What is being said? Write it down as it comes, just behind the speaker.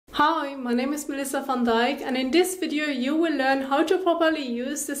Hi, my name is Melissa van Dijk, and in this video you will learn how to properly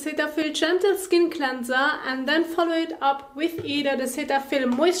use the Cetaphil Gentle Skin Cleanser and then follow it up with either the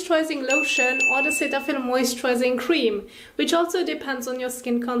Cetaphil Moisturizing Lotion or the Cetaphil Moisturizing Cream, which also depends on your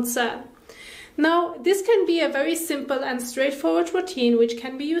skin concern. Now, this can be a very simple and straightforward routine which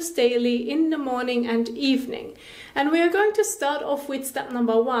can be used daily in the morning and evening. And we are going to start off with step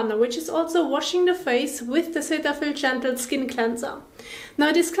number 1, which is also washing the face with the Cetaphil Gentle Skin Cleanser.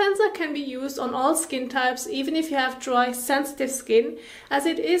 Now, this cleanser can be used on all skin types, even if you have dry, sensitive skin, as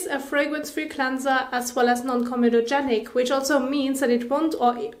it is a fragrance-free cleanser as well as non-comedogenic, which also means that it won't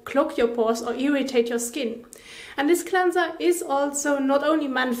clog your pores or irritate your skin. And this cleanser is also not only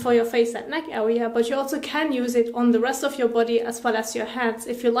meant for your face and neck area, but you also can use it on the rest of your body as well as your hands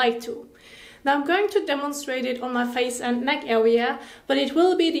if you like to. Now I'm going to demonstrate it on my face and neck area, but it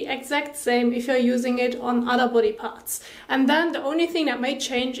will be the exact same if you're using it on other body parts. And then the only thing that may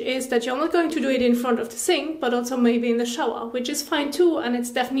change is that you're not going to do it in front of the sink, but also maybe in the shower, which is fine too, and it's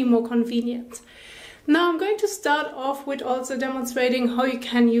definitely more convenient. Now I'm going to start off with also demonstrating how you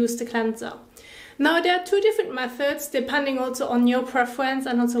can use the cleanser. Now there are two different methods depending also on your preference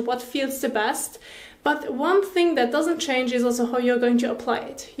and also what feels the best. But one thing that doesn't change is also how you're going to apply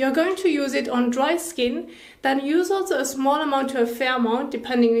it. You're going to use it on dry skin, then use also a small amount to a fair amount,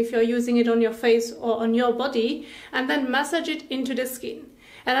 depending if you're using it on your face or on your body, and then massage it into the skin.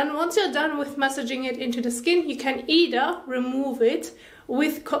 And then once you're done with massaging it into the skin, you can either remove it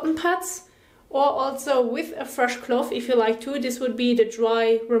with cotton pads or also with a fresh cloth if you like to. This would be the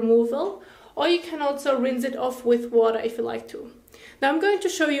dry removal. Or you can also rinse it off with water if you like to. Now I'm going to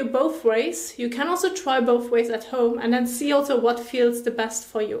show you both ways. You can also try both ways at home and then see also what feels the best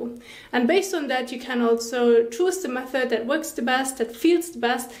for you. And based on that you can also choose the method that works the best, that feels the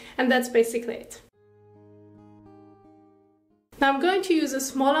best, and that's basically it. Now I'm going to use a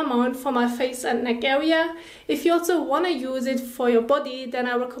small amount for my face and neck area. If you also want to use it for your body, then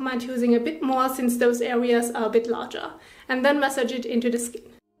I recommend using a bit more since those areas are a bit larger. And then massage it into the skin.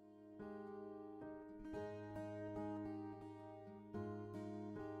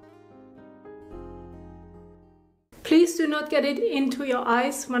 Please do not get it into your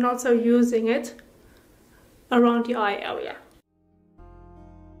eyes when also using it around the eye area.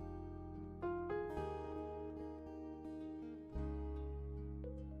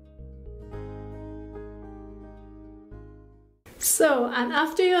 So, and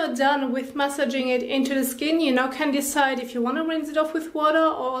after you're done with massaging it into the skin, you now can decide if you want to rinse it off with water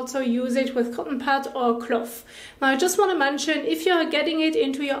or also use it with cotton pad or cloth. Now I just want to mention, if you are getting it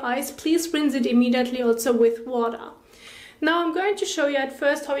into your eyes, please rinse it immediately also with water. Now I'm going to show you at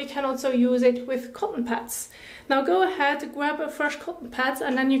first how you can also use it with cotton pads. Now go ahead, grab a fresh cotton pad,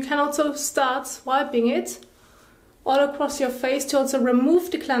 and then you can also start swiping it all across your face to also remove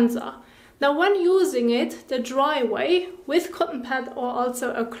the cleanser. Now when using it the dry way with cotton pad or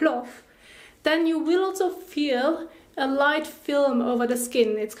also a cloth, then you will also feel a light film over the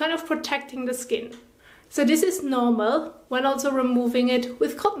skin. It's kind of protecting the skin. So this is normal when also removing it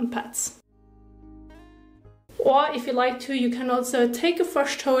with cotton pads. Or if you like to, you can also take a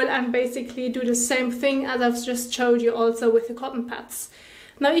fresh towel and basically do the same thing as I've just showed you also with the cotton pads.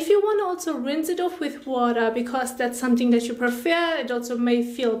 Now if you want to also rinse it off with water because that's something that you prefer, it also may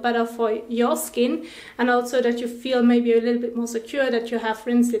feel better for your skin, and also that you feel maybe a little bit more secure that you have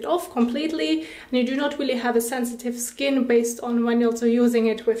rinsed it off completely and you do not really have a sensitive skin based on when you're also using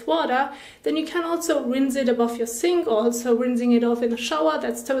it with water, then you can also rinse it above your sink or also rinsing it off in the shower.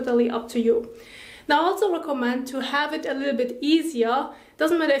 That's totally up to you. Now I also recommend to have it a little bit easier,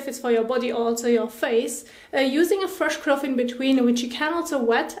 doesn't matter if it's for your body or also your face, using a fresh cloth in between which you can also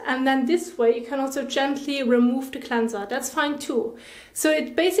wet, and then this way you can also gently remove the cleanser. That's fine too. So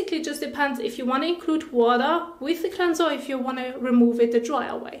it basically just depends if you want to include water with the cleanser or if you want to remove it the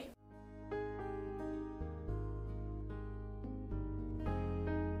drier way.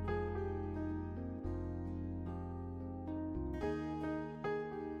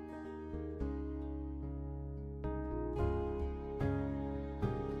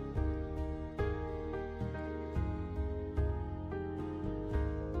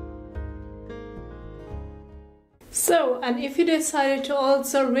 So, and if you decided to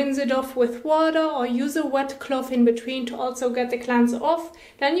also rinse it off with water or use a wet cloth in between to also get the cleanser off,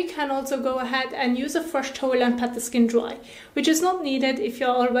 then you can also go ahead and use a fresh towel and pat the skin dry, which is not needed if you're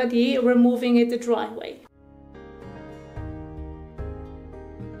already removing it the dry way.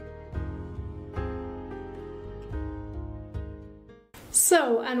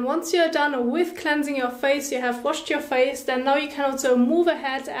 So, and once you're done with cleansing your face, you have washed your face, then now you can also move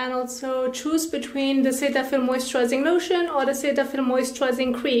ahead and also choose between the Cetaphil Moisturizing Lotion or the Cetaphil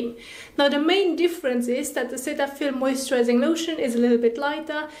Moisturizing Cream. Now the main difference is that the Cetaphil Moisturizing Lotion is a little bit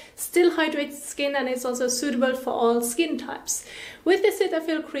lighter, still hydrates skin, and it's also suitable for all skin types. With the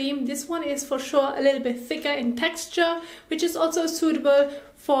Cetaphil Cream, this one is for sure a little bit thicker in texture, which is also suitable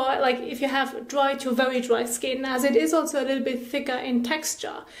for like if you have dry to very dry skin, as it is also a little bit thicker in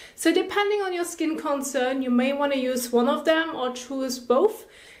texture. So depending on your skin concern, you may want to use one of them or choose both.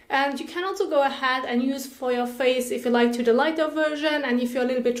 And you can also go ahead and use for your face if you like to the lighter version, and if you're a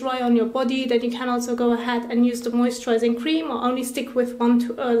little bit dry on your body, then you can also go ahead and use the moisturizing cream or only stick with one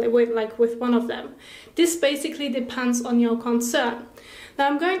with one of them. This basically depends on your concern. Now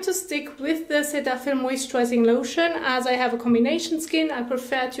I'm going to stick with the Cetaphil Moisturizing Lotion as I have a combination skin. I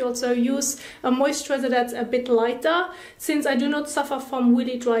prefer to also use a moisturizer that's a bit lighter since I do not suffer from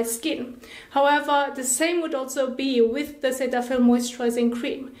really dry skin. However, the same would also be with the Cetaphil Moisturizing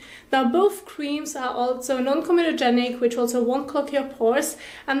Cream. Now both creams are also non-comedogenic, which also won't clog your pores,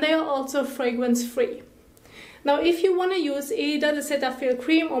 and they are also fragrance free. Now if you want to use either the Cetaphil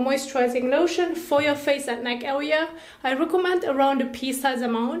Cream or Moisturizing Lotion for your face and neck area, I recommend around a pea-size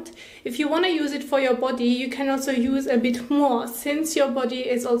amount. If you want to use it for your body, you can also use a bit more, since your body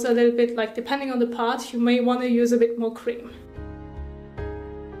is also a little bit like, depending on the part, you may want to use a bit more cream.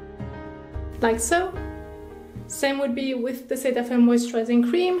 Like so. Same would be with the Cetaphil Moisturizing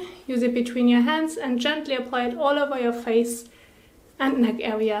Cream. Use it between your hands and gently apply it all over your face and neck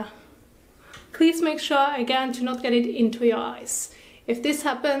area. Please make sure again to not get it into your eyes. If this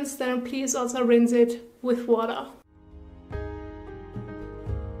happens, then please also rinse it with water.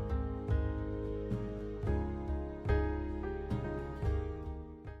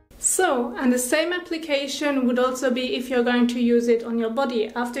 So, and the same application would also be if you're going to use it on your body.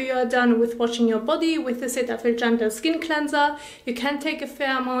 After you are done with washing your body with the Cetaphil Gentle Skin Cleanser, you can take a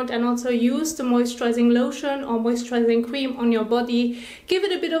fair amount and also use the moisturizing lotion or moisturizing cream on your body. Give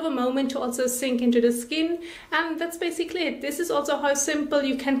it a bit of a moment to also sink into the skin, and that's basically it. This is also how simple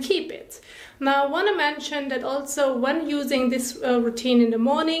you can keep it. Now, I want to mention that also when using this routine in the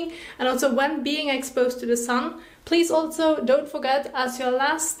morning and also when being exposed to the sun, please also don't forget as your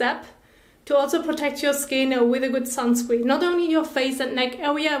last step to also protect your skin with a good sunscreen. Not only your face and neck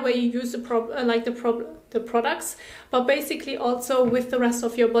area where you use the products, but basically also with the rest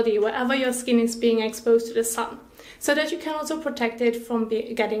of your body, wherever your skin is being exposed to the sun, so that you can also protect it from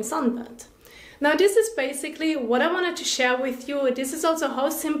getting sunburned. Now this is basically what I wanted to share with you. This is also how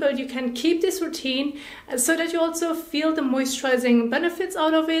simple you can keep this routine so that you also feel the moisturizing benefits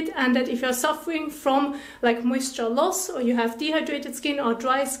out of it, and that if you're suffering from like moisture loss or you have dehydrated skin or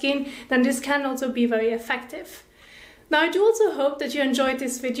dry skin, then this can also be very effective. Now I do also hope that you enjoyed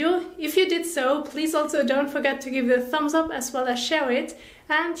this video. If you did so, please also don't forget to give it a thumbs up as well as share it.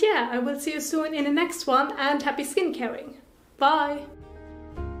 And yeah, I will see you soon in the next one, and happy skin caring. Bye!